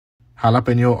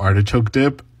Jalapeño artichoke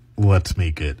dip. Let's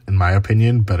make it. In my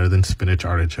opinion, better than spinach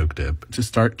artichoke dip. To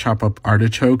start, chop up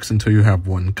artichokes until you have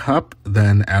 1 cup,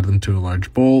 then add them to a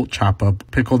large bowl. Chop up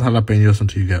pickled jalapenos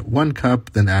until you get 1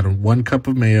 cup, then add in 1 cup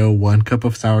of mayo, 1 cup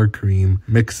of sour cream.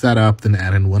 Mix that up, then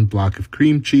add in 1 block of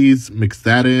cream cheese. Mix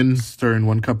that in. Stir in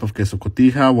 1 cup of queso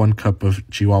cotija, 1 cup of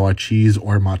Chihuahua cheese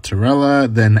or mozzarella,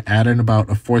 then add in about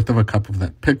 1/4 of a cup of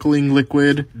that pickling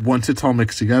liquid. Once it's all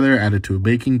mixed together, add it to a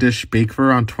baking dish. Bake for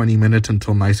around 20 minutes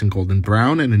until nice and golden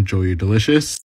brown, and enjoy your delicious